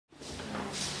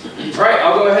All right,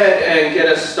 I'll go ahead and get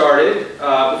us started.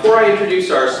 Before I introduce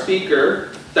our speaker,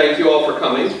 thank you all for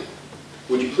coming.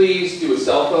 Would you please do a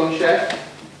cell phone check?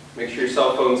 Make sure your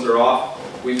cell phones are off.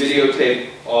 We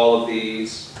videotape all of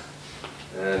these,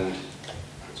 and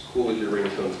as cool as your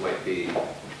ringtones might be,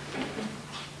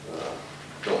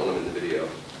 don't want them in the video.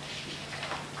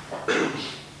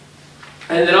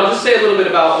 And then I'll just say a little bit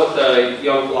about what the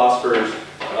Young Philosophers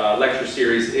Lecture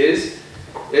Series is.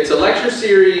 It's a lecture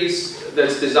series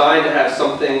that's designed to have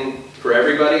something for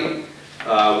everybody.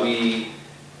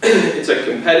 It's a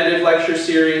competitive lecture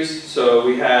series, so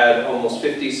we had almost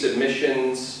 50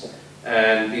 submissions,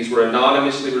 and these were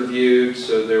anonymously reviewed,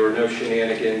 so there were no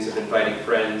shenanigans of inviting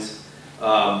friends.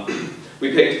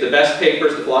 We picked the best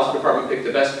papers, the philosophy department picked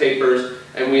the best papers,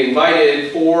 and we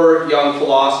invited 4 young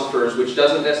philosophers, which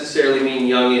doesn't necessarily mean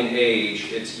young in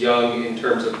age, it's young in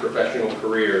terms of professional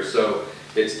career, so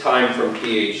it's time from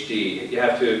PhD. You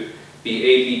have to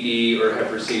be ABD or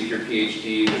have received your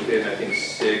PhD within, I think,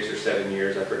 6 or 7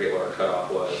 years. I forget what our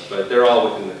cutoff was, but they're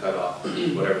all within the cutoff,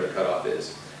 whatever the cutoff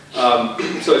is.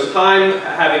 So it's time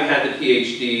having had the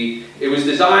PhD. It was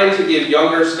designed to give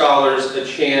younger scholars a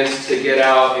chance to get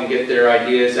out and get their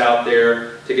ideas out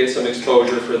there, to get some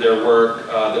exposure for their work.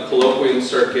 The colloquium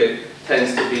circuit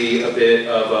tends to be a bit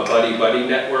of a buddy-buddy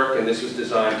network, and this was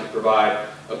designed to provide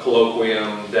a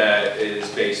colloquium that is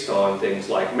based on things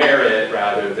like merit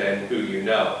rather than who you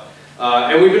know.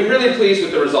 And we've been really pleased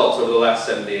with the results over the last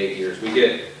 7 to 8 years. We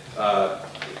get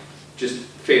just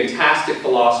fantastic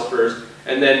philosophers.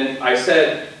 And then I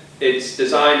said it's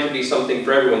designed to be something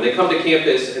for everyone. They come to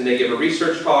campus and they give a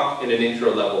research talk and an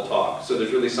intro level talk. So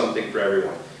there's really something for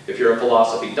everyone. If you're a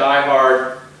philosophy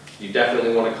diehard, you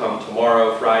definitely want to come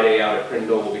tomorrow, Friday, out at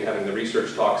Prindle. We'll be having the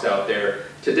research talks out there.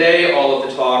 Today, all of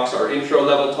the talks are intro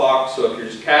level talks, so if you're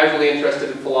just casually interested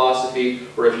in philosophy,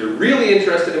 or if you're really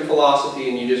interested in philosophy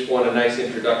and you just want a nice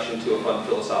introduction to a fun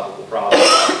philosophical problem,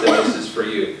 then this is for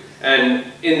you.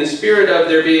 And in the spirit of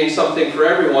there being something for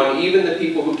everyone, even the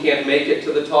people who can't make it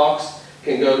to the talks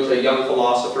can go to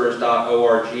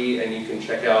youngphilosophers.org and you can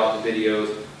check out the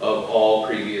videos of all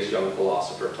previous Young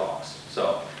Philosopher talks.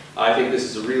 So I think this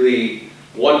is a really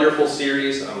wonderful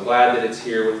series. I'm glad that it's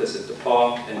here with us at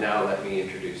DePauw, and now let me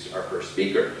introduce our first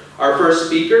speaker. Our first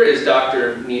speaker is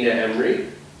Dr. Nina Emery.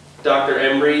 Dr.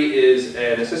 Emery is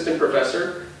an assistant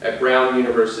professor at Brown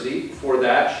University. Before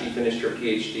that, she finished her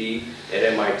PhD at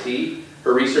MIT.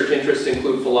 Her research interests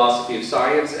include philosophy of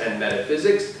science and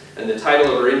metaphysics, and the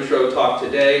title of her intro talk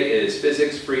today is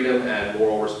Physics, Freedom, and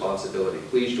Moral Responsibility.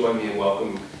 Please join me in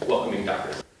welcoming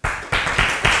Dr.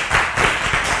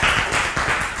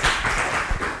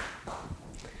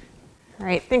 All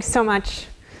right, thanks so much.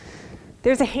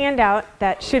 There's a handout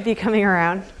that should be coming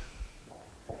around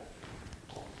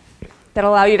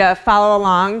that'll allow you to follow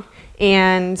along.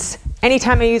 And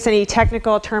anytime I use any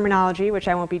technical terminology, which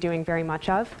I won't be doing very much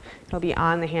of, it'll be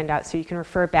on the handout so you can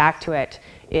refer back to it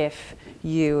if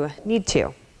you need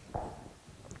to.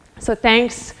 So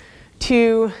thanks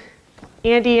to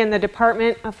Andy and the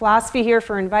Department of Philosophy here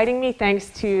for inviting me.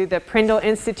 Thanks to the Prindle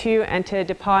Institute and to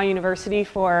DePauw University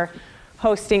for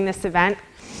hosting this event.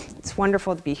 It's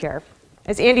wonderful to be here.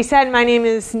 As Andy said, my name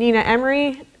is Nina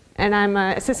Emery, and I'm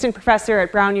an assistant professor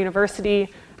at Brown University.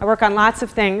 I work on lots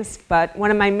of things, but one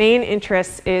of my main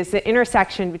interests is the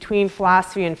intersection between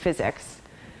philosophy and physics.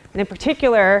 And in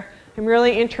particular, I'm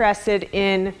really interested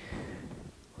in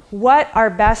what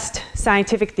our best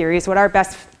scientific theories, what our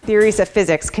best theories of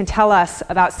physics can tell us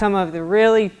about some of the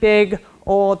really big,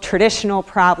 old, traditional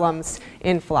problems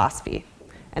in philosophy.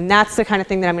 And that's the kind of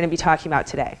thing that I'm going to be talking about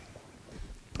today.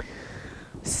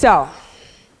 So,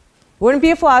 wouldn't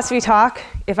be a philosophy talk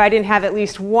if I didn't have at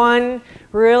least one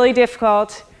really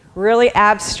difficult, really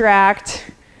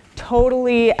abstract,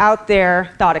 totally out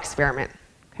there thought experiment.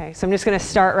 Okay, so I'm just going to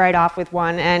start right off with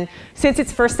one. And since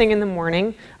it's first thing in the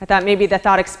morning, I thought maybe the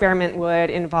thought experiment would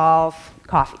involve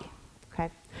coffee. Okay,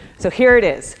 so here it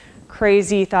is,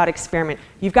 crazy thought experiment.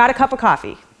 You've got a cup of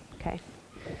coffee. Okay,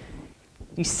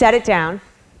 you set it down.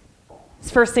 It's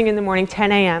first thing in the morning,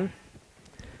 10 a.m.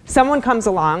 Someone comes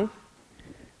along.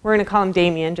 We're going to call him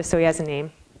Damien, just so he has a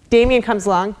name. Damien comes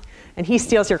along, and he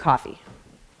steals your coffee.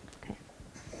 Okay.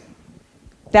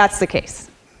 That's the case.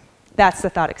 That's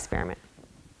the thought experiment.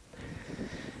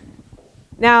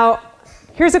 Now,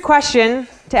 here's a question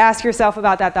to ask yourself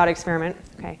about that thought experiment.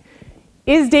 Okay.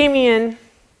 Is Damien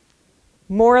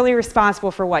morally responsible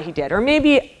for what he did? Or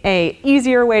maybe an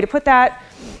easier way to put that,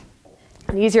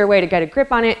 an easier way to get a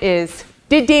grip on it is,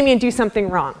 did Damien do something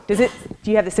wrong? Do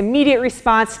you have this immediate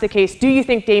response to the case, do you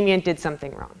think Damien did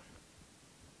something wrong?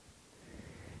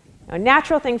 A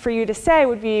natural thing for you to say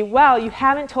would be, well, you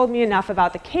haven't told me enough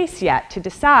about the case yet to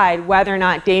decide whether or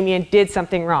not Damien did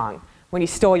something wrong when he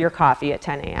stole your coffee at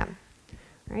 10 a.m.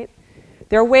 Right?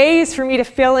 There are ways for me to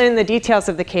fill in the details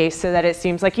of the case so that it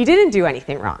seems like he didn't do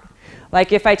anything wrong.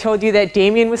 Like if I told you that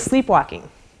Damien was sleepwalking,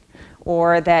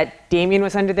 or that Damien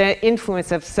was under the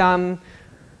influence of some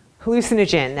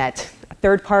hallucinogen that a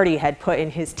third party had put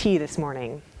in his tea this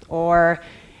morning, or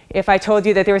if I told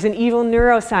you that there was an evil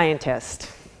neuroscientist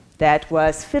that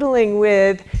was fiddling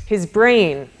with his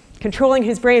brain, controlling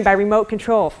his brain by remote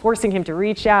control, forcing him to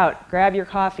reach out, grab your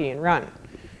coffee, and run.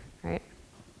 Right?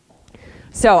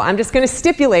 So I'm just going to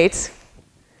stipulate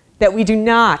that we do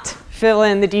not fill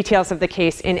in the details of the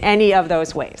case in any of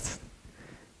those ways.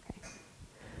 Okay.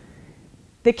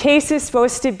 The case is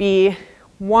supposed to be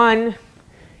one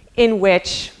in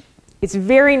which it's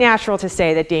very natural to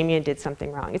say that Damien did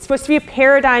something wrong. It's supposed to be a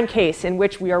paradigm case in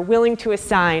which we are willing to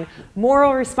assign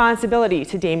moral responsibility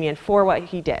to Damien for what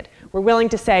he did. We're willing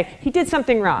to say he did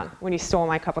something wrong when he stole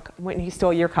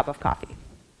your cup of coffee.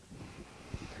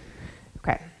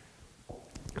 Okay.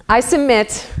 I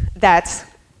submit that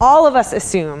all of us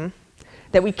assume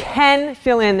that we can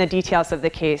fill in the details of the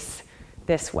case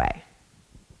this way.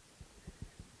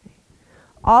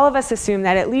 All of us assume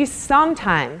that at least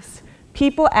sometimes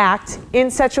people act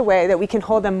in such a way that we can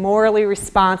hold them morally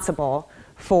responsible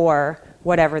for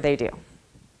whatever they do.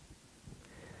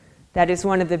 That is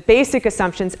one of the basic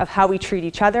assumptions of how we treat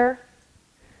each other.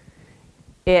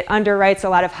 It underwrites a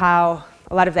lot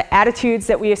of the attitudes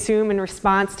that we assume in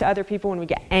response to other people when we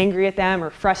get angry at them or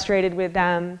frustrated with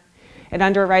them. It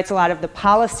underwrites a lot of the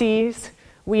policies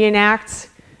we enact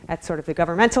at sort of the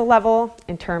governmental level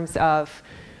in terms of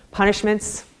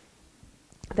punishments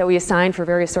that we assign for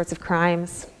various sorts of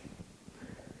crimes.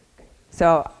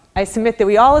 So I submit that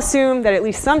we all assume that at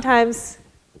least sometimes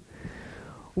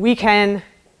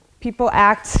people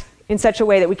act in such a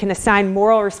way that we can assign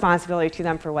moral responsibility to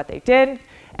them for what they did,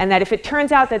 and that if it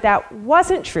turns out that that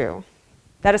wasn't true,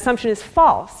 that assumption is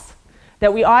false,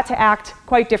 that we ought to act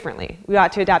quite differently. We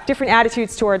ought to adopt different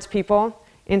attitudes towards people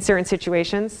in certain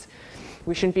situations.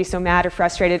 We shouldn't be so mad or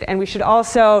frustrated, and we should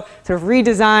also sort of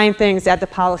redesign things at the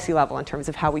policy level in terms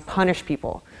of how we punish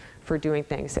people for doing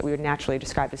things that we would naturally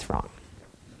describe as wrong.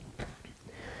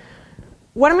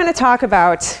 What I'm going to talk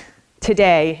about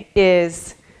today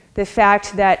is the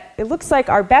fact that it looks like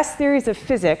our best theories of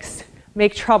physics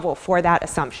make trouble for that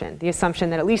assumption, the assumption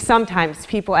that at least sometimes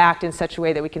people act in such a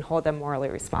way that we can hold them morally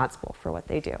responsible for what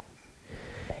they do.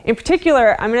 In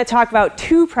particular, I'm going to talk about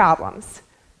two problems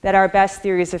that our best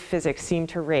theories of physics seem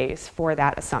to raise for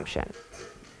that assumption.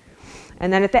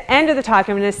 And then at the end of the talk,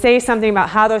 I'm going to say something about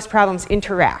how those problems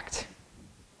interact.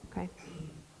 Okay?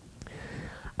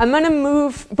 I'm going to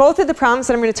move, both of the problems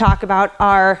that I'm going to talk about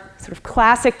are sort of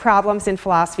classic problems in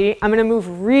philosophy. I'm going to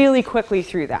move really quickly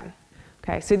through them.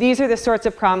 Okay? So these are the sorts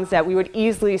of problems that we could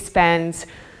easily spend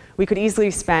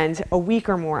a week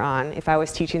or more on if I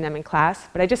was teaching them in class.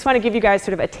 But I just want to give you guys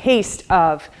sort of a taste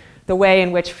of the way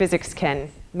in which physics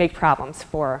can make problems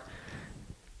for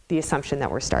the assumption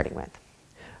that we're starting with.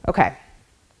 Okay,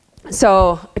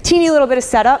 so a teeny little bit of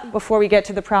setup before we get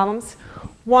to the problems.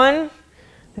 The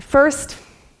first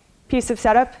piece of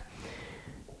setup,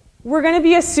 we're going to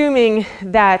be assuming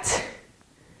that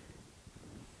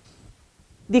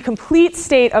the complete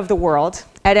state of the world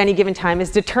at any given time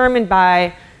is determined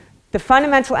by the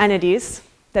fundamental entities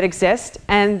that exist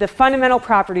and the fundamental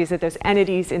properties that those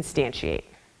entities instantiate.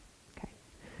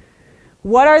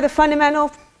 What are the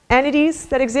fundamental entities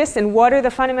that exist, and what are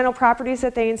the fundamental properties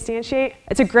that they instantiate?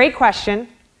 It's a great question.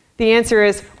 The answer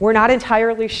is we're not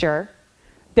entirely sure.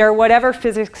 They're whatever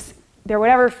physicists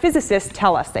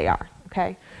tell us they are.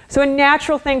 Okay? So a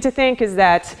natural thing to think is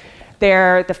that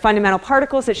they're the fundamental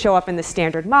particles that show up in the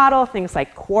standard model, things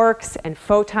like quarks and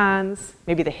photons,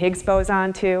 maybe the Higgs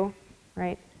boson too,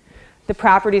 right? The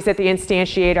properties that they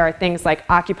instantiate are things like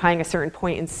occupying a certain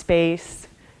point in space,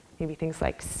 maybe things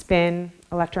like spin,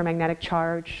 electromagnetic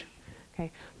charge.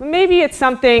 Okay? But maybe it's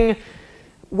something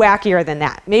wackier than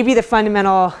that. Maybe the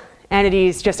fundamental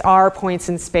entities just are points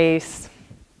in space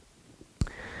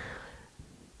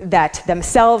that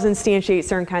themselves instantiate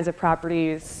certain kinds of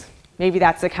properties. Maybe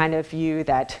that's the kind of view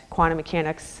that quantum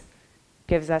mechanics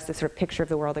gives us, the sort of picture of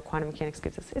the world that quantum mechanics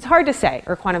gives us. It's hard to say,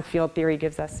 or quantum field theory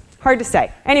gives us. Hard to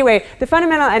say. Anyway, the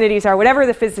fundamental entities are whatever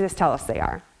the physicists tell us they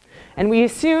are. And we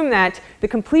assume that the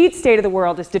complete state of the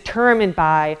world is determined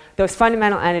by those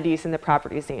fundamental entities and the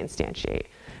properties they instantiate.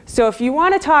 So if you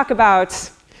want to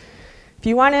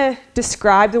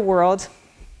describe the world,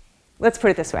 let's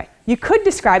put it this way. You could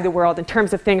describe the world in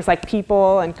terms of things like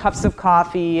people and cups of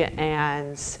coffee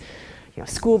and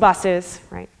school buses,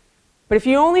 right? But if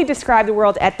you only describe the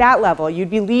world at that level, you'd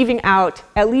be leaving out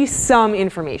at least some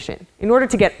information. In order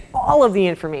to get all of the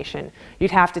information,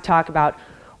 you'd have to talk about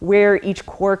where each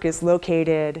quark is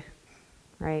located,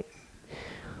 right?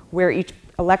 Where each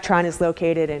electron is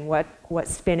located and what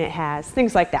spin it has,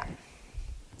 things like that.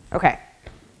 OK.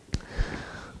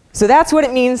 So that's what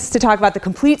it means to talk about the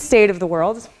complete state of the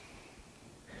world.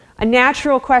 A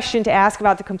natural question to ask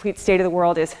about the complete state of the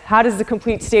world is, how does the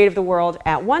complete state of the world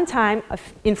at one time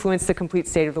influence the complete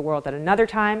state of the world at another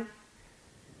time?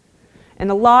 And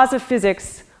the laws of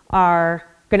physics are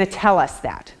going to tell us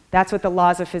that. That's what the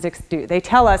laws of physics do. They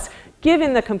tell us,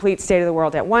 given the complete state of the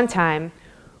world at one time,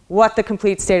 what the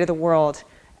complete state of the world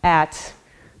at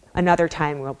another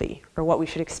time will be, or what we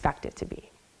should expect it to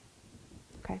be.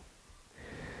 Okay?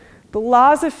 The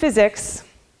laws of physics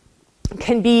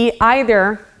can be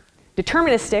either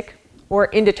deterministic or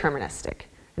indeterministic.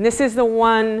 And this is the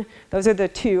one, those are the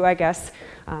two, I guess,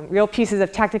 real pieces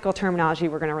of technical terminology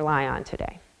we're going to rely on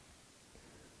today.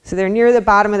 So they're near the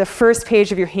bottom of the first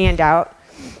page of your handout,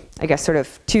 I guess sort of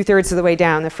 2/3 of the way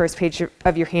down the first page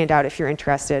of your handout if you're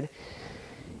interested.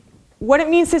 What it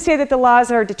means to say that the laws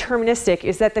are deterministic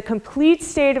is that the complete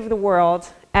state of the world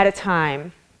at a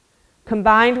time,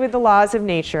 combined with the laws of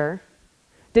nature,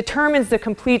 determines the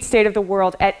complete state of the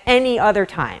world at any other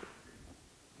time.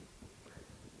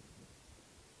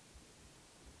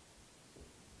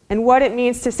 And what it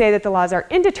means to say that the laws are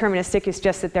indeterministic is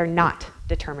just that they're not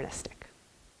deterministic.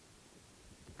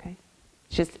 Okay?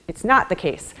 It's not the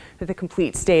case that the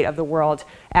complete state of the world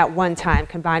at one time,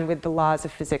 combined with the laws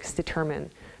of physics,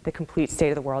 determine the complete state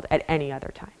of the world at any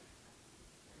other time.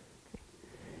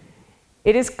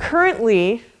 It is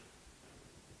currently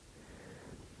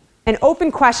an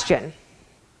open question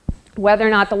whether or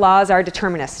not the laws are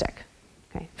deterministic.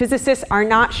 Okay? Physicists are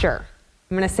not sure.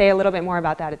 I'm going to say a little bit more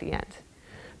about that at the end.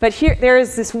 But here, there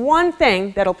is this one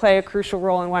thing that'll play a crucial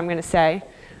role in what I'm going to say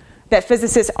that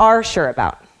physicists are sure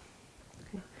about.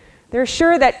 Okay? They're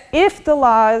sure that if the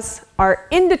laws are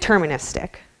indeterministic,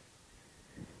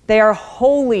 they are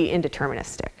wholly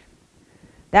indeterministic.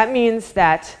 That means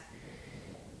that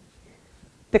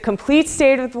the complete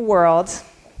state of the world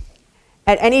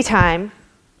at any time,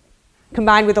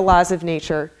 combined with the laws of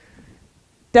nature,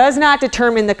 does not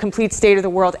determine the complete state of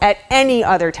the world at any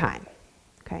other time.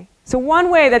 Okay? So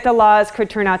one way that the laws could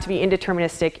turn out to be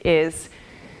indeterministic is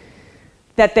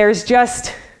that there's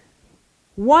just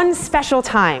one special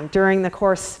time during the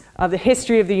course of the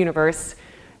history of the universe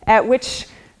at which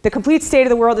the complete state of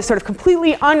the world is sort of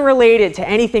completely unrelated to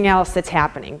anything else that's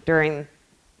happening during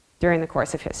the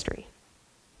course of history.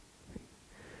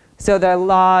 So the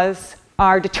laws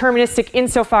are deterministic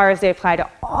insofar as they apply to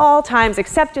all times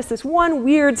except just this one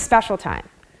weird special time.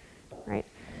 Right?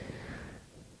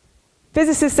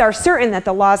 Physicists are certain that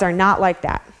the laws are not like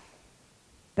that.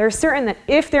 They're certain that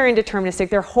if they're indeterministic,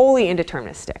 they're wholly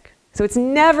indeterministic. So it's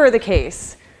never the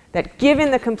case that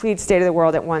given the complete state of the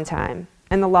world at one time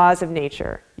and the laws of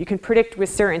nature, you can predict with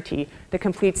certainty the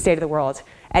complete state of the world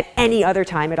at any other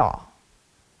time at all.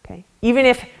 Okay? Even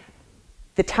if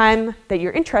the time that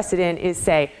you're interested in is,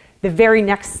 say, the very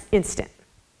next instant.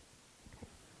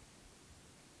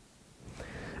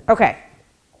 Okay.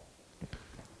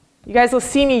 You guys will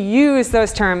see me use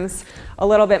those terms a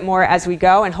little bit more as we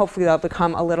go, and hopefully they'll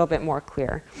become a little bit more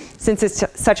clear. Since it's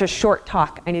such a short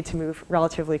talk, I need to move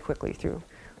relatively quickly through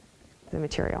the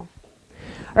material.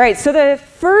 All right, so the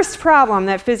first problem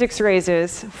that physics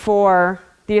raises for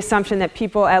the assumption that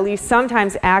people at least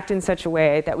sometimes act in such a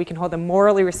way that we can hold them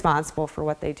morally responsible for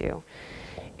what they do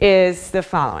is the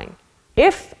following.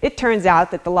 If it turns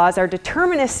out that the laws are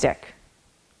deterministic,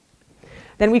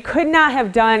 then we could not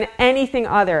have done anything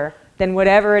other than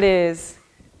whatever it is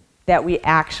that we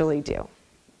actually do.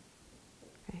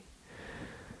 Okay?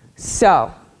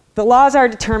 So the laws are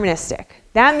deterministic.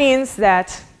 That means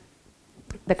that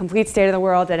the complete state of the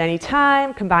world at any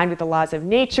time, combined with the laws of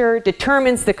nature,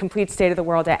 determines the complete state of the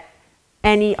world at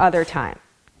any other time.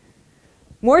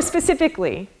 More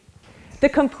specifically, the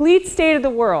complete state of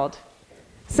the world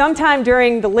sometime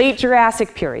during the late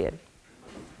Jurassic period,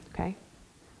 okay,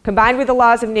 combined with the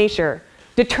laws of nature,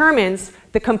 determines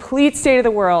the complete state of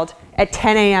the world at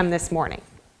 10 a.m. this morning.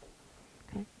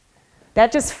 Okay?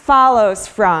 That just follows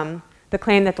from the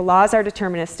claim that the laws are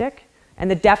deterministic and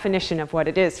the definition of what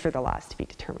it is for the laws to be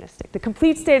deterministic. The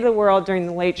complete state of the world during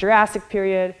the late Jurassic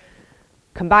period,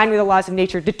 combined with the laws of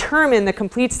nature, determine the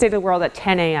complete state of the world at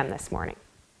 10 a.m. this morning.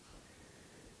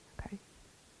 Okay.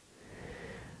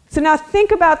 So now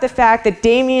think about the fact that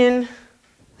Damien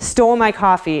stole my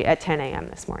coffee at 10 a.m.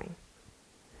 this morning.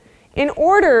 In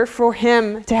order for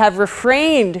him to have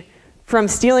refrained from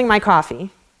stealing my coffee,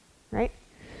 right,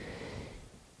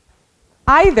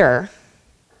 either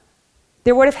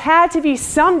there would have had to be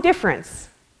some difference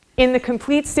in the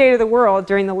complete state of the world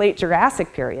during the late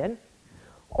Jurassic period,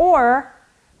 or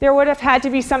there would have had to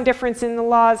be some difference in the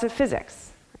laws of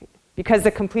physics, right? Because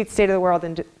the complete state of the world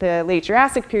in the late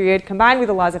Jurassic period, combined with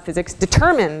the laws of physics,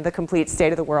 determined the complete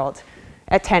state of the world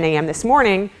at 10 a.m. this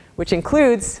morning, which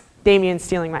includes Damien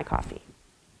stealing my coffee.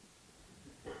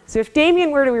 So if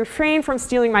Damien were to refrain from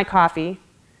stealing my coffee,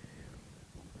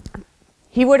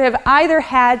 he would have either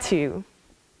had to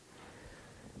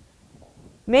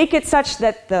make it such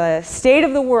that the state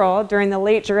of the world during the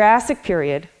late Jurassic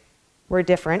period were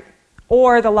different,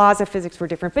 or the laws of physics were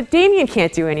different. But Damien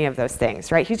can't do any of those things,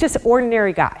 right? He's just an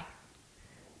ordinary guy.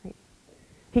 Right?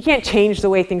 He can't change the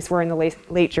way things were in the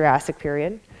late Jurassic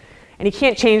period, and he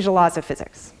can't change the laws of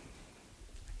physics.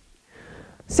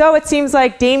 So it seems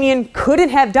like Damien couldn't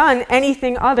have done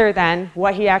anything other than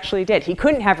what he actually did. He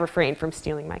couldn't have refrained from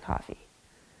stealing my coffee.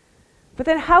 But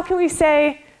then how can we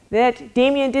say that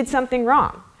Damien did something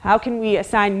wrong? How can we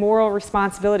assign moral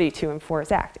responsibility to him for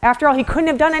his act? After all, he couldn't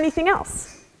have done anything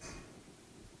else.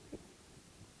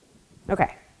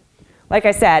 Okay, like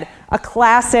I said, a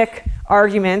classic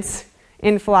argument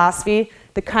in philosophy,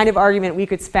 the kind of argument we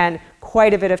could spend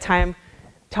quite a bit of time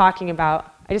talking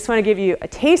about. I just want to give you a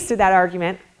taste of that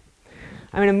argument.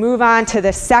 I'm going to move on to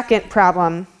the second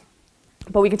problem,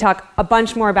 but we can talk a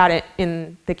bunch more about it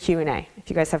in the Q&A if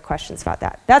you guys have questions about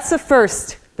that. That's the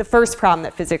first problem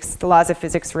that the laws of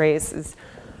physics raise, is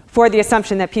for the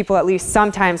assumption that people at least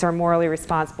sometimes are morally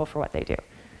responsible for what they do.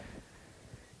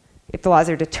 If the laws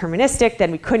are deterministic,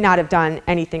 then we could not have done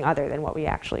anything other than what we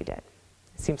actually did.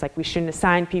 It seems like we shouldn't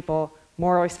assign people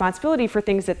moral responsibility for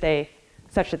things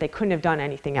such that they couldn't have done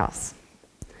anything else.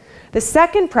 The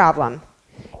second problem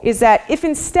is that if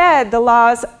instead the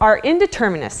laws are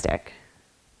indeterministic,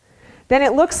 then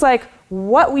it looks like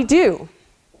what we do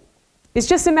is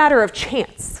just a matter of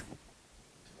chance.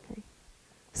 Okay?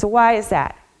 So why is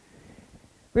that?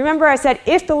 Remember I said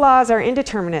if the laws are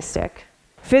indeterministic,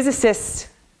 physicists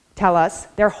tell us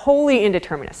they're wholly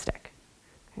indeterministic.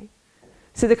 Okay?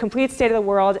 So the complete state of the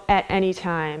world at any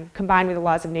time, combined with the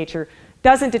laws of nature,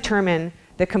 doesn't determine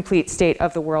the complete state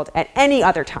of the world at any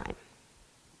other time.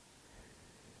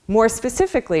 More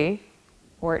specifically,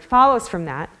 or it follows from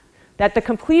that the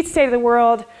complete state of the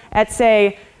world at,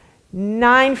 say,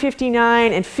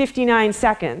 9:59 and 59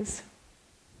 seconds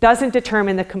doesn't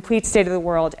determine the complete state of the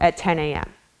world at 10 a.m.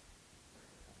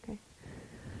 Okay?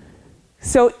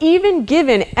 So even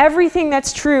given everything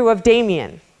that's true of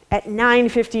Damien at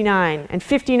 9:59 and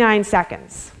 59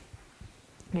 seconds,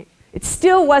 okay, it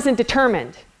still wasn't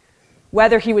determined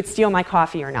whether he would steal my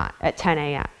coffee or not at 10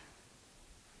 a.m.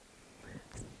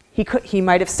 He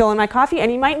might have stolen my coffee,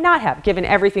 and he might not have, given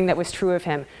everything that was true of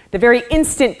him the very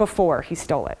instant before he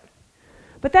stole it.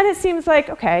 But then it seems like,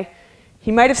 okay,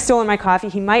 he might have stolen my coffee,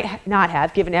 he might not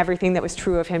have, given everything that was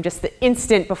true of him just the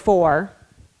instant before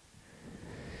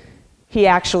he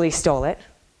actually stole it.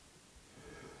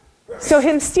 So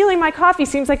him stealing my coffee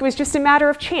seems like it was just a matter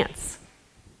of chance.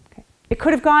 Okay? It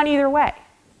could have gone either way.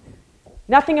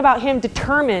 Nothing about him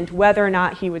determined whether or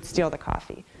not he would steal the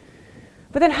coffee.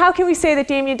 But then how can we say that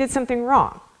Damien did something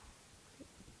wrong?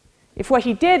 If what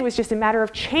he did was just a matter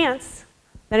of chance,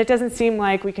 then it doesn't seem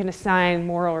like we can assign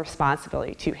moral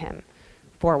responsibility to him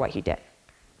for what he did.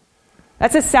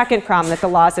 That's a second problem that the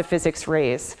laws of physics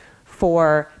raise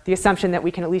for the assumption that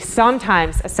we can at least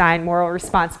sometimes assign moral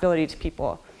responsibility to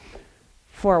people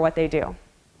for what they do.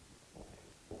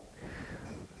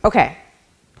 Okay,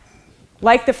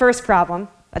 like the first problem,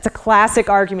 that's a classic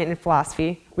argument in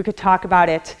philosophy. We could talk about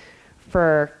it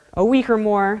for a week or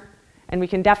more, and we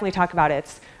can definitely talk about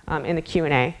it in the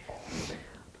Q&A.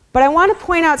 But I want to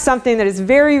point out something that is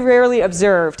very rarely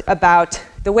observed about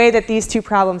the way that these two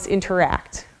problems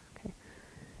interact. Okay.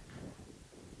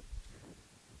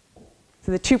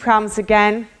 So the two problems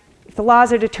again, if the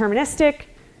laws are deterministic,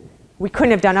 we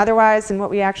couldn't have done otherwise than what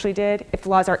we actually did. If the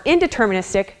laws are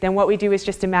indeterministic, then what we do is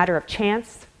just a matter of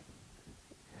chance.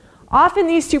 Often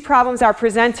these two problems are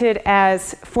presented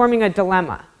as forming a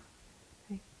dilemma.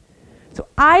 So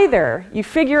either you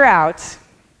figure out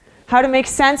how to make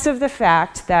sense of the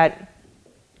fact that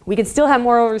we can still have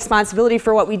moral responsibility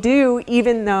for what we do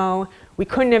even though we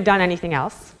couldn't have done anything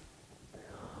else,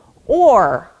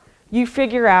 or you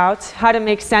figure out how to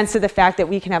make sense of the fact that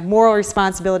we can have moral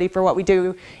responsibility for what we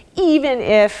do even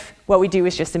if what we do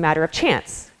is just a matter of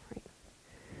chance.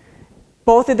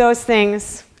 Both of those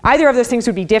things, either of those things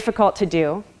would be difficult to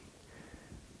do.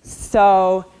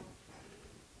 So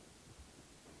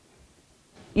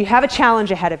you have a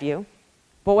challenge ahead of you,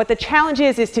 but what the challenge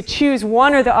is to choose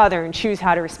one or the other and choose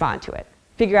how to respond to it.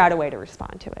 Figure out a way to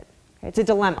respond to it. It's a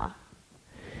dilemma.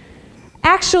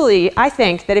 Actually, I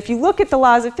think that if you look at the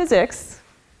laws of physics,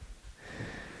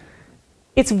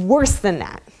 it's worse than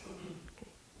that.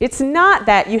 It's not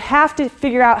that you have to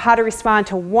figure out how to respond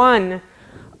to one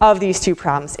of these two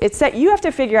problems. It's that you have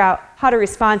to figure out how to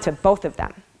respond to both of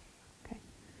them. Okay?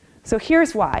 So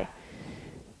here's why.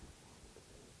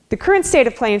 The current state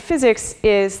of play in physics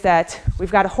is that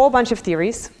we've got a whole bunch of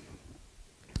theories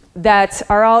that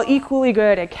are all equally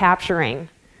good at capturing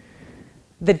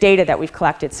the data that we've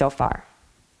collected so far,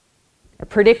 at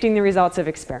predicting the results of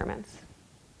experiments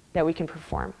that we can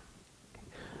perform.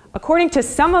 According to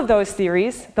some of those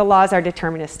theories, the laws are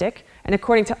deterministic, and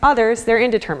according to others, they're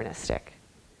indeterministic.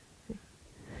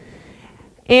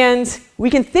 And we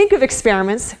can think of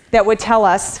experiments that would tell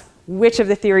us which of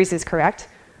the theories is correct,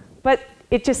 but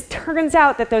it just turns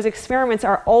out that those experiments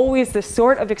are always the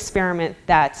sort of experiment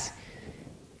that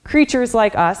creatures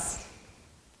like us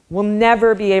will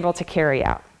never be able to carry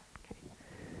out.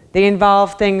 They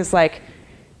involve things like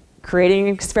creating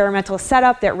an experimental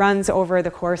setup that runs over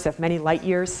the course of many light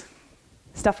years,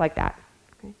 stuff like that.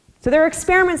 Okay? So there are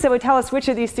experiments that would tell us which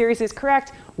of these theories is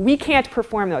correct. We can't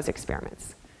perform those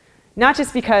experiments. Not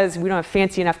just because we don't have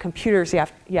fancy enough computers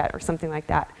yet or something like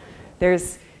that.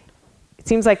 It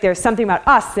seems like there's something about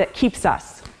us that keeps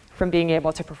us from being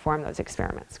able to perform those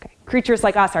experiments. Okay? Creatures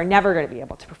like us are never going to be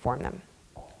able to perform them.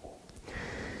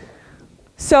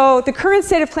 So the current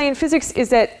state of play in physics is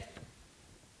that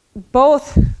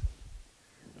both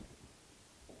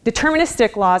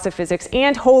deterministic laws of physics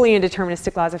and wholly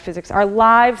indeterministic laws of physics are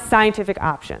live scientific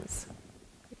options.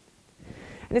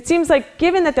 And it seems like,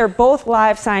 given that they're both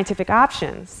live scientific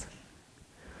options,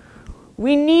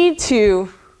 we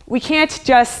can't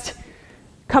just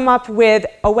come up with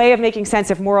a way of making sense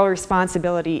of moral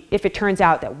responsibility if it turns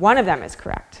out that one of them is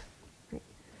correct.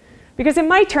 Because it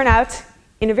might turn out,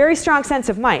 in a very strong sense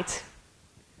of might,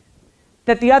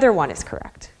 that the other one is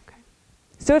correct.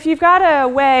 So if you've got a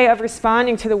way of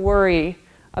responding to the worry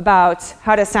about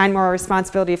how to assign moral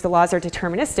responsibility if the laws are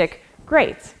deterministic,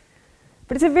 great.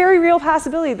 But it's a very real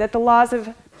possibility that the laws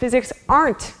of physics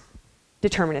aren't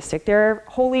deterministic. They're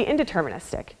wholly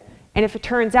indeterministic. And if it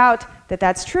turns out that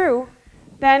that's true,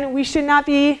 then we should not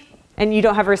be, and you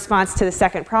don't have a response to the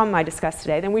second problem I discussed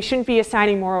today, then we shouldn't be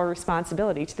assigning moral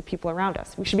responsibility to the people around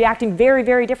us. We should be acting very,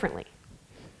 very differently.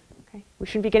 Okay? We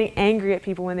shouldn't be getting angry at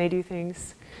people when they do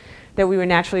things that we would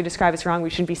naturally describe as wrong. We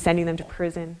shouldn't be sending them to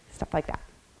prison, stuff like that.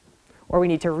 Or we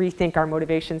need to rethink our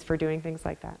motivations for doing things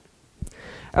like that.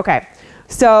 Okay,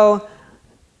 so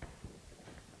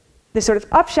the sort of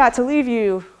upshot to leave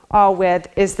you all with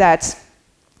is that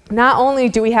not only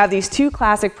do we have these two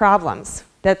classic problems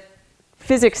that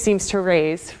physics seems to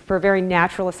raise for a very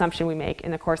natural assumption we make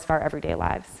in the course of our everyday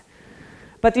lives,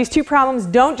 but these two problems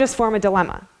don't just form a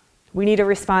dilemma. We need a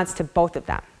response to both of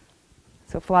them.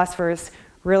 So philosophers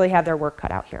really have their work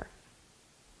cut out here.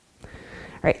 All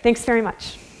right, thanks very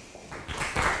much.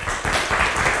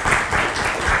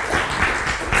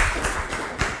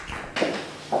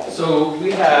 So we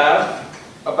have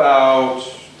about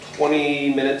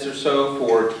 20 minutes or so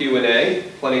for Q&A,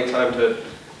 plenty of time to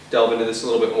delve into this a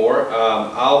little bit more.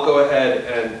 I'll go ahead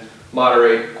and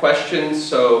moderate questions.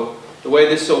 So the way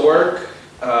this will work,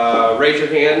 raise your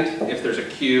hand if there's a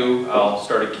queue. I'll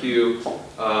start a queue.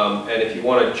 And if you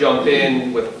want to jump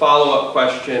in with a follow-up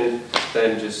question,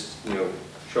 then just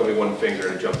show me one finger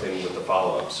and jump in with the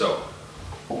follow-up. So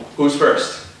who's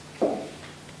first?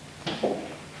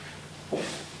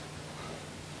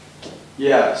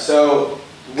 Yeah, so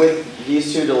with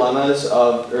these two dilemmas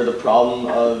or the problem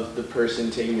of the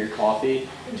person taking your coffee,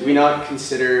 do we not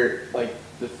consider like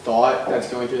the thought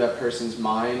that's going through that person's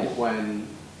mind when,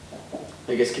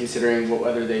 I guess, considering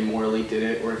whether they morally did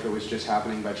it or if it was just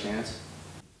happening by chance?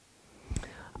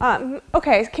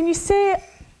 Okay, can you say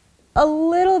a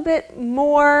little bit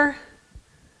more?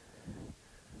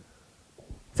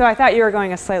 So I thought you were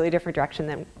going a slightly different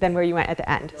direction than where you went at the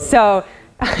end. So.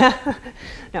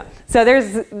 No. So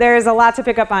there's a lot to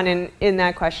pick up on in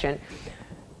that question.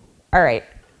 All right.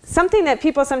 Something that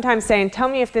people sometimes say, and tell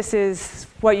me if this is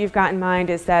what you've got in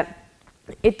mind, is that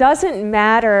it doesn't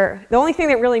matter. The only thing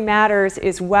that really matters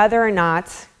is whether or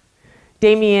not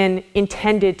Damien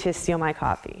intended to steal my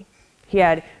coffee. He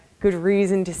had good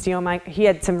reason to steal he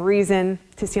had some reason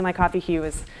to steal my coffee. He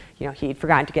was, he'd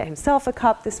forgotten to get himself a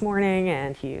cup this morning,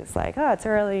 and he was like, oh, it's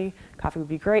early. Coffee would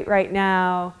be great right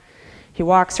now. He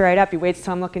walks right up, he waits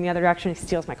till I'm looking the other direction, he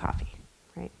steals my coffee,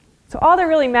 right? So all that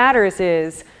really matters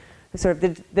is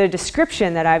the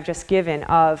description that I've just given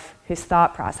of his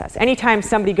thought process. Anytime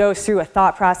somebody goes through a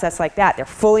thought process like that, they're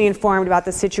fully informed about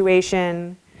the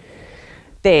situation,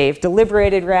 they've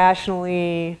deliberated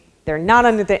rationally, they're not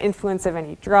under the influence of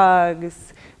any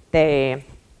drugs, they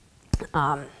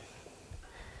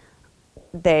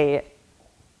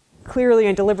clearly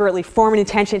and deliberately form an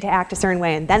intention to act a certain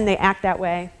way, and then they act that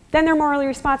way, then they're morally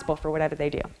responsible for whatever they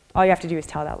do. All you have to do is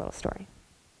tell that little story.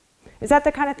 Is that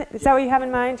the kind of thing, is that what you have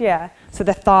in mind? Yeah. So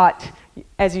the thought,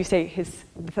 as you say,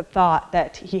 the thought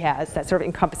that he has, that sort of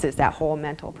encompasses that whole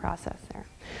mental process there.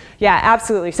 Yeah,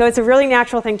 absolutely. So it's a really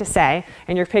natural thing to say,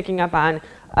 and you're picking up on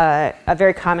a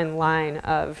very common line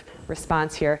of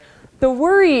response here. The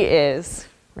worry is,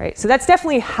 right, so that's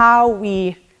definitely how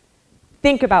we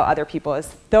think about other people,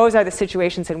 is those are the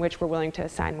situations in which we're willing to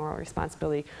assign moral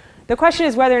responsibility. The question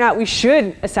is whether or not we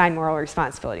should assign moral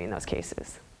responsibility in those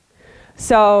cases.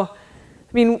 So,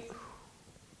 I mean,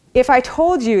 if I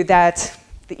told you that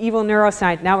the evil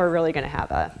neuroscientist, now we're really going to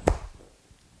have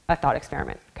a thought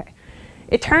experiment. Okay.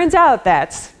 It turns out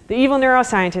that the evil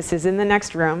neuroscientist is in the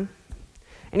next room,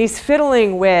 and he's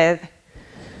fiddling with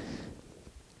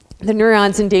the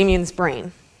neurons in Damien's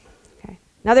brain. Okay.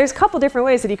 Now, there's a couple different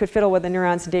ways that he could fiddle with the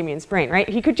neurons in Damien's brain, right?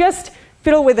 He could just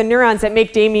fiddle with the neurons that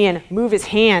make Damien move his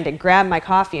hand and grab my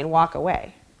coffee and walk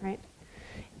away, right?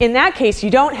 In that case, you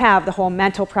don't have the whole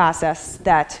mental process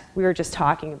that we were just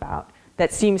talking about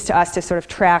that seems to us to sort of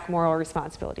track moral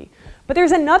responsibility. But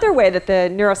there's another way that the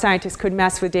neuroscientist could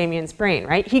mess with Damien's brain,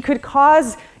 right? He could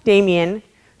cause Damien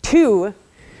to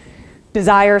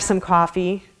desire some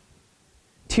coffee,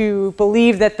 to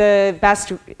believe that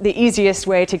the easiest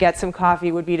way to get some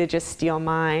coffee would be to just steal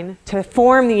mine, to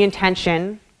form the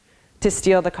intention to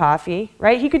steal the coffee,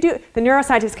 right? The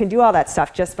neuroscientist can do all that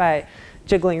stuff just by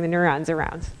jiggling the neurons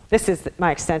around. This is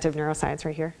my extent of neuroscience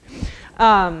right here.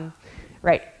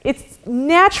 Right, it's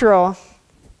natural.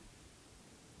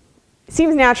 It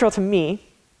seems natural to me.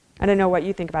 I don't know what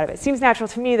you think about it, but it seems natural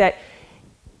to me that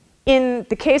in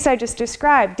the case I just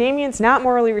described, Damien's not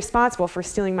morally responsible for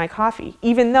stealing my coffee,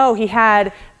 even though he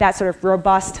had that sort of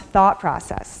robust thought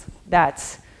process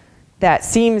that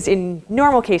seems in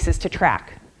normal cases to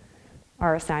track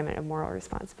our assignment of moral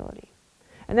responsibility.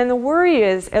 And then the worry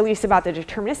is, at least about the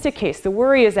deterministic case, the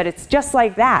worry is that it's just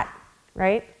like that,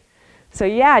 right? So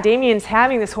yeah, Damien's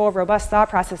having this whole robust thought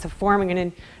process of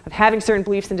of having certain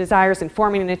beliefs and desires and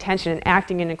forming an intention and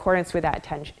acting in accordance with that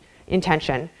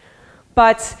intention.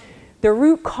 But the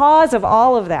root cause of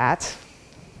all of that,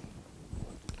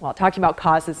 well, talking about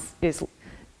causes is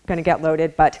going to get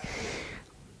loaded, but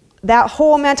that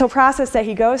whole mental process that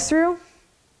he goes through,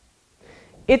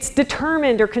 it's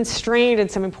determined or constrained in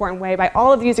some important way by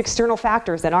all of these external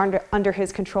factors that aren't under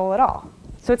his control at all.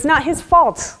 So it's not his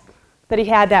fault that he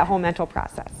had that whole mental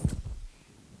process.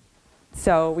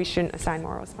 So we shouldn't assign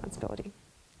moral responsibility.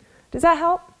 Does that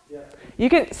help?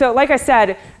 Yeah. So like I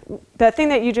said, the thing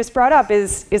that you just brought up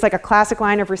is like a classic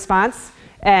line of response.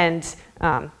 And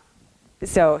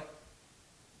so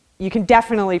you can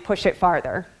definitely push it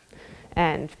farther.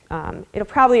 And it'll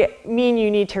probably mean you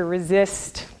need to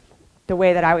resist the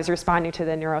way that I was responding to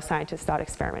the neuroscientist thought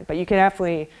experiment. But you can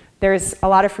definitely, there's a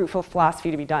lot of fruitful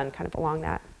philosophy to be done kind of along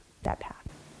that path.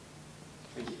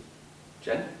 Thank you.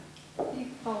 Jen? You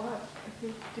follow up.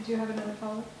 Did you have another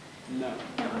follow-up? No.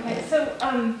 Okay, so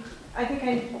I think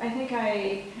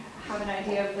I have an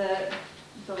idea of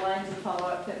the lines of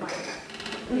follow-up that might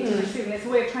be pursuing. It's a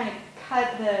way of trying to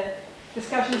cut the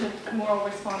discussions of moral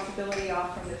responsibility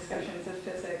off from the discussions of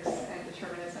physics and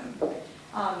determinism.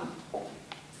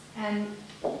 And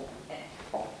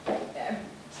I'm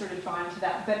sort of drawn to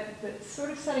that, but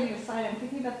sort of setting it aside, I'm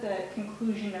thinking about the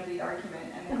conclusion of the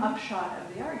argument and the upshot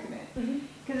of the argument.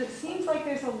 Because it seems like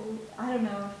there's I don't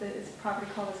know if it's proper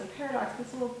to call this a paradox, but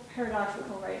it's a little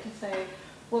paradoxical, right, to say,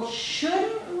 well,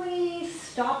 shouldn't we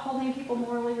stop holding people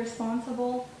morally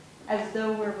responsible as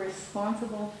though we're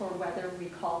responsible for whether we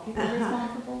call people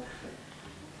responsible?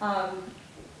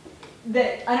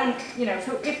 That I don't,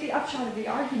 so if the upshot of the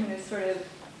argument is sort of,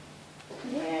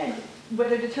 yeah,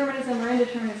 whether determinism or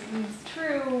indeterminism is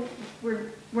true,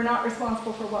 we're not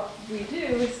responsible for what we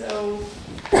do, so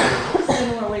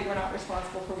similarly we're not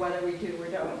responsible for whether we do or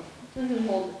don't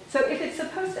hold. So if it's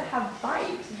supposed to have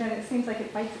bite, then it seems like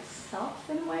it bites itself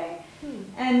in a way.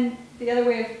 And the other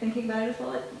way of thinking about it is,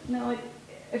 well,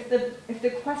 if the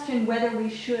question whether we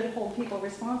should hold people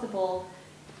responsible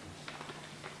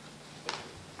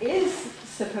is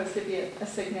supposed to be a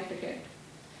significant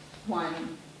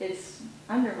one, it's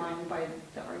undermined by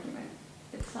the argument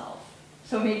itself.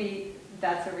 So maybe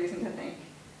that's a reason to think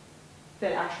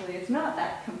that actually it's not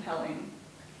that compelling.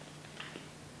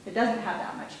 It doesn't have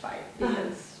that much bite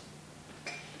because,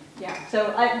 yeah. So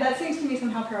that seems to me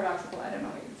somehow paradoxical. I don't know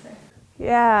what you'd say.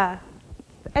 Yeah,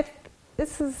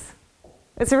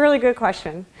 it's a really good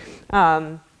question.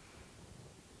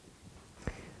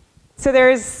 So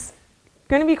there's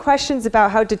going to be questions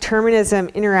about how determinism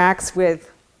interacts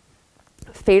with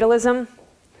fatalism.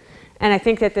 And I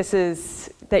think that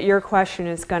that your question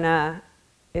is gonna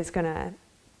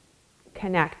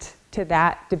connect to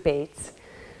that debate.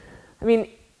 I mean,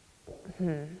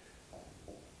 I'm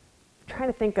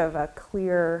trying to think of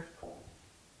the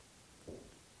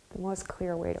most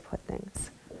clear way to put things.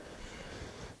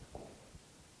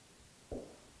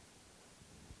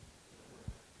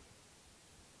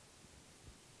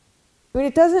 I mean,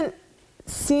 it doesn't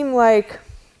seem like,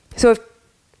 so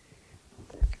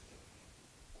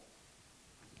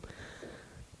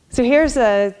here's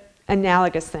an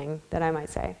analogous thing that I might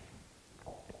say.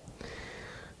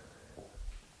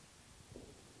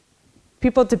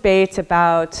 People debate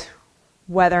about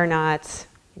whether or not,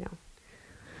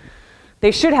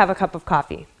 they should have a cup of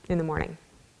coffee in the morning.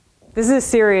 This is a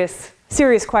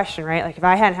serious question, right? Like if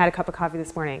I hadn't had a cup of coffee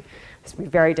this morning, this would be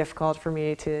very difficult for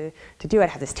me to do. I'd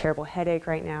have this terrible headache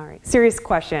right now, right? Serious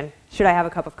question, should I have a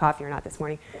cup of coffee or not this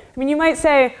morning? I mean, you might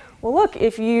say, well, look,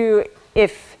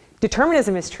 if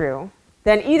determinism is true,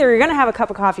 then either you're going to have a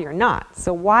cup of coffee or not.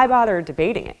 So why bother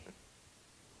debating it,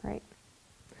 right?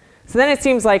 So then it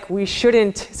seems like we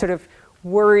shouldn't sort of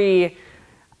worry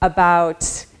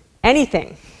about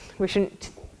anything. We shouldn't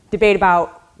debate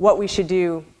about what we should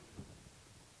do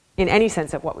in any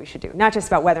sense of what we should do, not just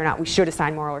about whether or not we should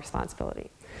assign moral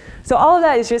responsibility. So all of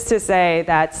that is just to say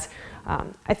that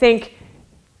I think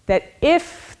that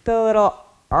if the little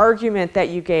argument that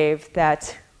you gave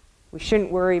that we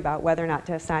shouldn't worry about whether or not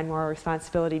to assign moral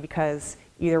responsibility because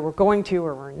either we're going to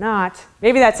or we're not,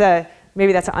 maybe that's an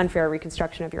unfair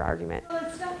reconstruction of your argument. Well,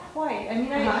 it's not quite. I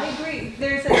mean, I agree.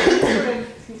 There's a sort of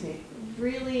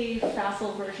really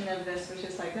facile version of this, which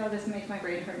is like, oh, this makes my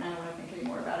brain hurt and I don't want to think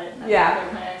anymore about it. And I'll go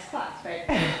to my next class, right?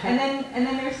 and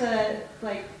then there's a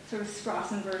like sort of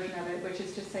Strawson version of it, which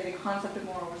is just say the concept of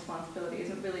moral responsibility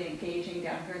isn't really engaging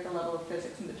down here at the level of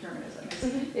physics and determinism.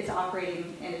 It's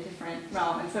operating in a different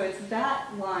realm. And so it's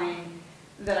that line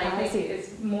that I think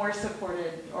is more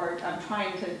supported, or I'm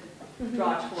trying to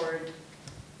draw toward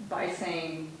by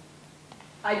saying,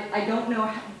 I don't know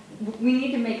how, we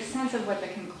need to make sense of what the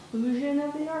conclusion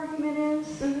of the argument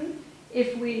is.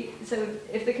 If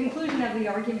the conclusion of the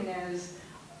argument is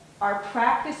our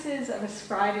practices of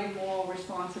ascribing moral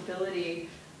responsibility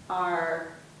are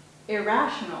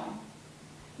irrational,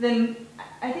 then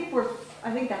I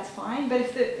think that's fine. But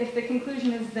if the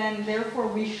conclusion is then therefore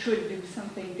we should do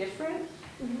something different,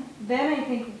 then I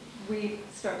think we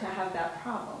start to have that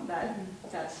problem,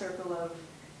 that circle of,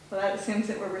 well, that assumes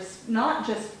that we're not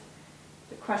just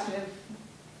the question of,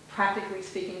 practically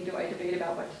speaking, do I debate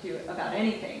about what to do about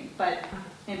anything, but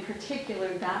in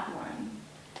particular that one.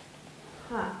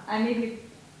 I may be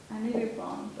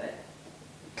wrong, but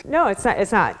no, it's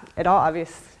not at all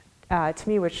obvious to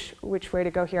me which way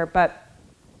to go here. But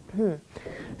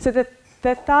so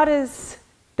the thought is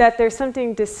that there's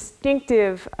something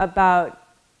distinctive about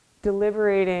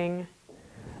deliberating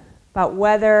about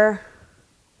whether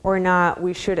or not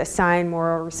we should assign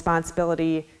moral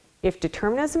responsibility if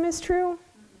determinism is true?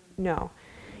 No.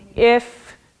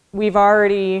 If we've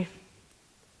already,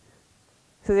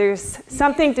 so there's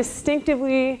something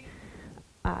distinctively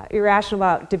irrational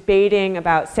about debating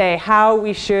about, say, how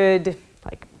we should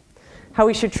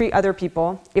treat other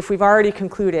people if we've already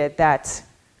concluded that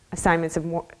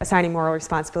assigning moral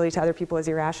responsibility to other people is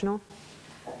irrational.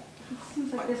 It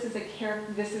seems like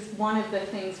this is one of the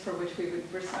things for which we would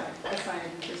assign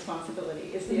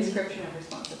responsibility, is the ascription of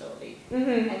responsibility.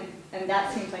 And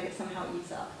that seems like it somehow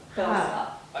eats up, fills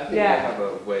up. I think I have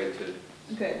a way to,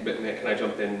 Good. but can I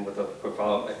jump in with a quick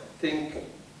follow-up? I think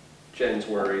Jen's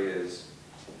worry is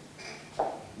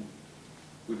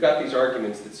we've got these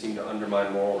arguments that seem to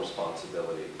undermine moral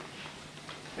responsibility.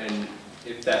 And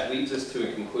if that leads us to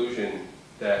a conclusion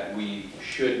that we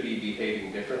should be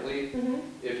behaving differently,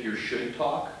 if your should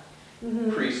talk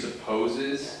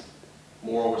presupposes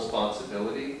moral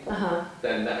responsibility,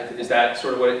 then is that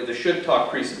sort of what the should talk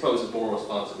presupposes moral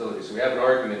responsibility. So we have an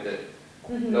argument that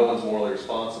no one's morally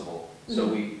responsible, so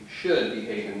we should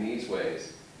behave in these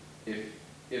ways.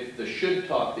 If the should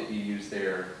talk that you use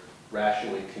there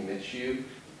rationally commits you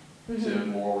to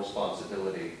moral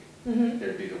responsibility,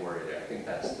 there'd be the worry there. I think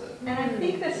that's the... And I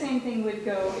think the same thing would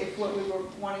go if what we were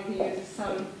wanting to use is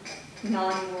some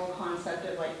non-moral concept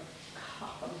of like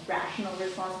rational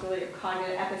responsibility or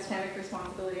cognitive epistemic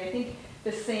responsibility. I think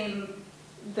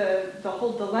the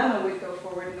whole dilemma would go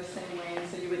forward in the same way, and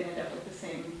so you would end up with the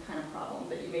same kind of problem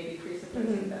that you may be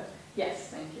presupposing that. Yes,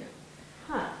 thank you.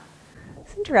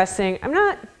 It's interesting. I'm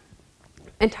not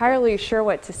entirely sure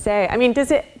what to say. I mean,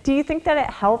 do you think that it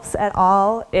helps at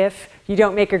all if You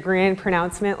don't make a grand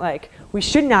pronouncement like, we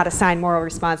should not assign moral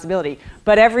responsibility.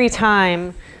 But every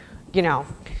time, you know,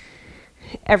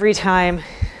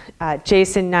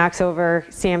 Jason knocks over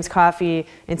Sam's coffee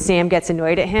and Sam gets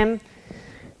annoyed at him,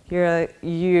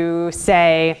 you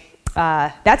say,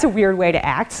 that's a weird way to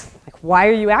act. Like, why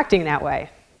are you acting that way?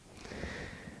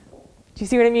 Do you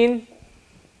see what I mean?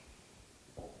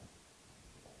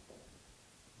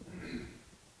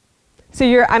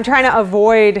 So I'm trying to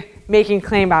avoid making a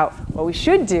claim about what we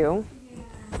should do,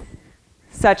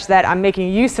 such that I'm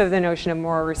making use of the notion of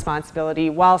moral responsibility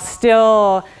while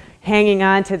still hanging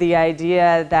on to the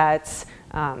idea that,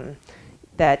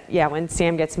 yeah, when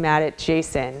Sam gets mad at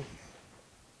Jason,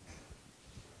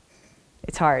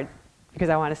 it's hard because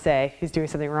I want to say he's doing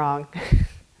something wrong.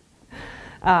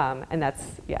 And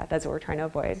that's what we're trying to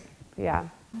avoid. Yeah.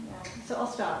 So I'll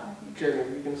stop. Jeremy,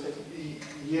 were you going to say something?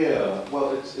 Yeah,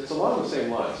 well, it's along the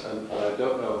same lines, and I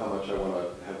don't know how much I want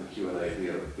to have the Q&A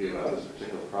be about this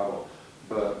particular problem,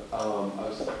 but I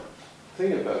was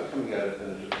thinking about coming at it in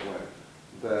a different way,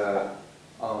 that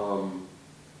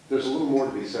there's a little more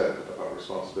to be said about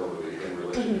responsibility in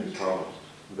relation to these problems,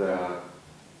 that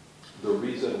the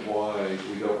reason why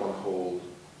we don't want to hold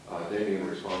Damien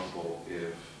responsible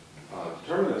if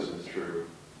determinism is true,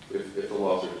 if the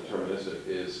laws are deterministic,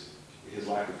 is his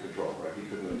lack of control, right? He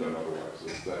couldn't have done otherwise.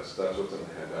 That's what's in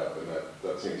the handout, and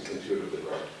that seems intuitively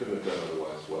right. Couldn't have done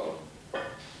otherwise well.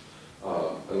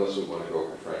 Unless we want to go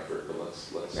over to Frankfurt, but let's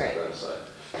set that aside.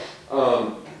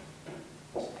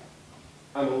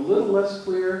 I'm a little less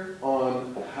clear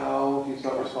on how he's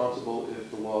not responsible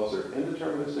if the laws are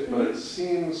indeterministic, but it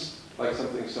seems like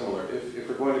something similar. If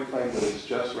we're going to claim that it's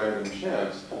just random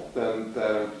chance, then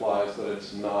that implies that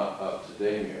it's not up to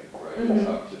Damien, right? It's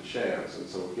up to chance, and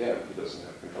so again, he doesn't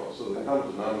have control. So the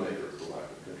common denominator is the lack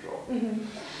of control.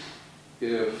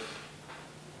 If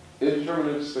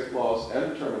indeterministic laws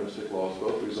and deterministic laws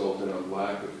both result in a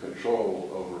lack of control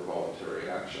over voluntary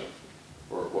action,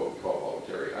 or what we call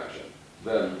voluntary action,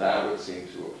 then that would seem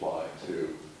to apply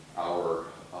to our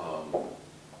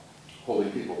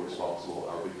holding people responsible,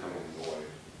 our becoming annoyed,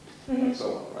 and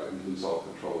so on, right? We lose all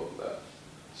control of that.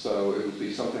 So it would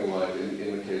be something like,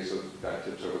 in the case of guy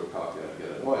tips over the coffee and I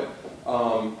get annoyed,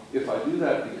 if I do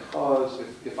that because,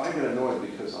 if I get annoyed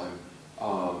because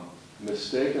I'm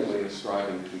mistakenly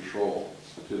ascribing control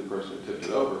to the person who tipped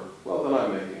it over, well, then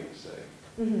I'm making a mistake.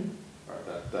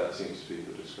 Right, that seems to be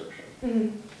the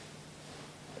description.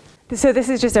 So this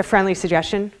is just a friendly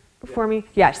suggestion for me?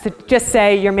 Yes, so just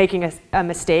say you're making a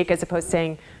mistake as opposed to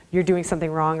saying you're doing something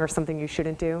wrong or something you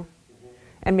shouldn't do.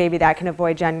 And maybe that can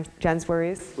avoid Jen's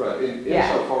worries. Right,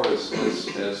 insofar as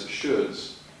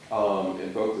shoulds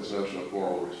invoke this notion of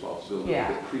moral responsibility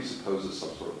that presupposes some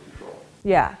sort of control.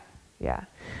 Yeah,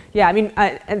 I mean,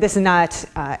 and this is not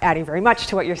adding very much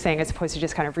to what you're saying as opposed to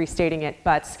just kind of restating it,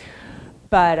 but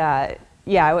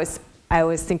yeah, I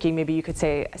was thinking maybe you could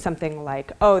say something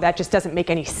like, oh, that just doesn't make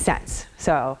any sense.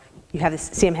 So you have this,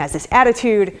 Sam has this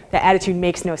attitude, that attitude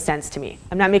makes no sense to me.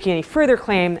 I'm not making any further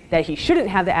claim that he shouldn't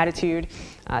have the attitude,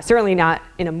 certainly not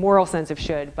in a moral sense of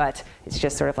should, but it's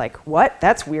just sort of like, what?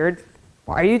 That's weird.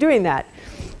 Why are you doing that?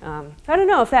 I don't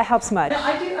know if that helps much. No,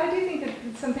 I do think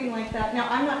that something like that. Now,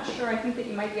 I'm not sure. I think that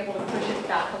you might be able to push it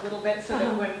back a little bit so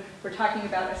that when we're talking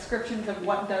about ascriptions of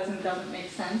what does and doesn't make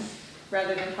sense,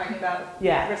 rather than talking about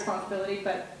responsibility,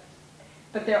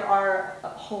 but there are a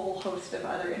whole host of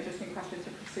other interesting questions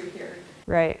to pursue here.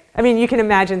 Right. I mean, you can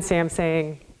imagine Sam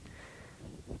saying,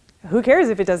 who cares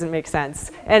if it doesn't make sense?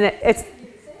 And it's,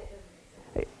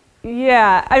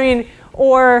 yeah, I mean,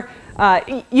 or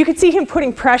you could see him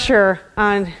putting pressure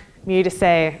on me to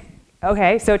say,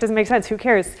 okay, so it doesn't make sense, who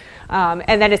cares?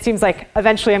 And then it seems like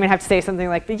eventually I'm gonna have to say something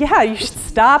like, but yeah, you should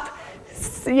stop.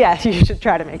 Yeah, you should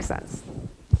try to make sense.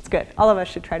 It's good. All of us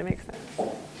should try to make sense.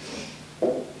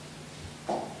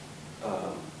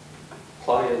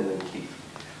 Claudia and then Keith.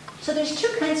 So there's two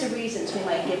kinds of reasons we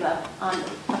might give up on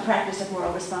a practice of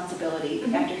moral responsibility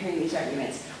after hearing these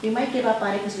arguments. We might give up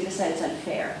on it because we decide it's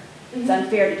unfair. It's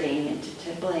unfair to Damien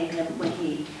to blame him when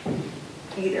he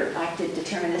either acted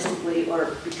deterministically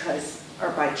or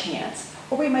by chance.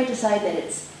 Or we might decide that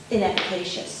it's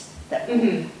inefficacious, that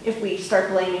if we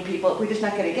start blaming people, we're just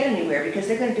not going to get anywhere because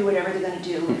they're going to do whatever they're going to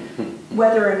do,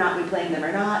 whether or not we blame them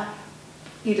or not,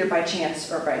 either by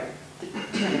chance or by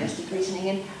deterministic reasoning.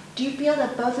 And do you feel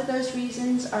that both of those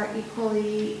reasons are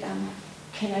equally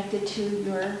connected to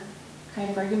your kind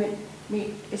of argument? I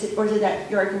mean, is it that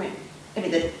your argument, I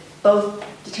mean, that both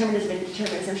determinism and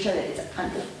determinism show that it's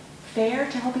unfair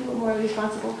to hold people morally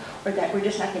responsible, or that we're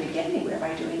just not going to get anywhere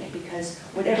by doing it because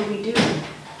whatever we do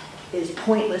is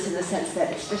pointless in the sense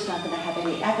that it's just not going to have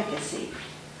any efficacy?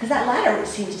 Because that latter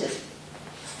seems just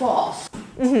false.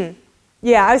 Mm-hmm.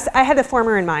 Yeah, I had the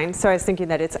former in mind, so I was thinking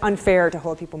that it's unfair to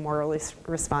hold people morally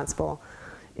responsible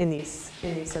in these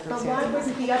circumstances. But why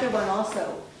wasn't the other one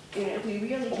also? You know, if we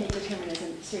really take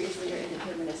determinism seriously or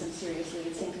indeterminism seriously,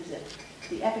 it seems as if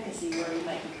the efficacy worry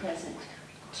might be present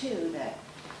too. That,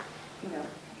 you know,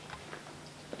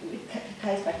 it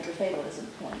ties back to the fatalism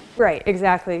point. Right,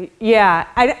 exactly. Yeah,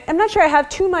 I'm not sure I have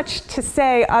too much to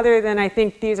say other than I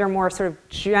think these are more sort of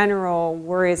general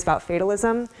worries about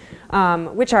fatalism,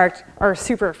 which are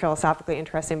super philosophically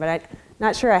interesting, but I'm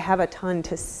not sure I have a ton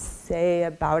to say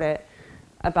about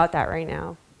that right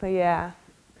now. But yeah,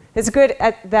 it's good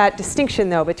at that distinction,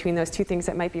 though, between those two things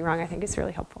that might be wrong. I think it's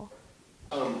really helpful.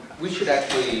 We should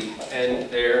actually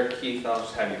end there. Keith, I'll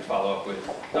just have you follow up with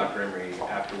Dr. Emery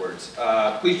afterwards.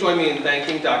 Please join me in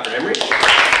thanking Dr. Emery.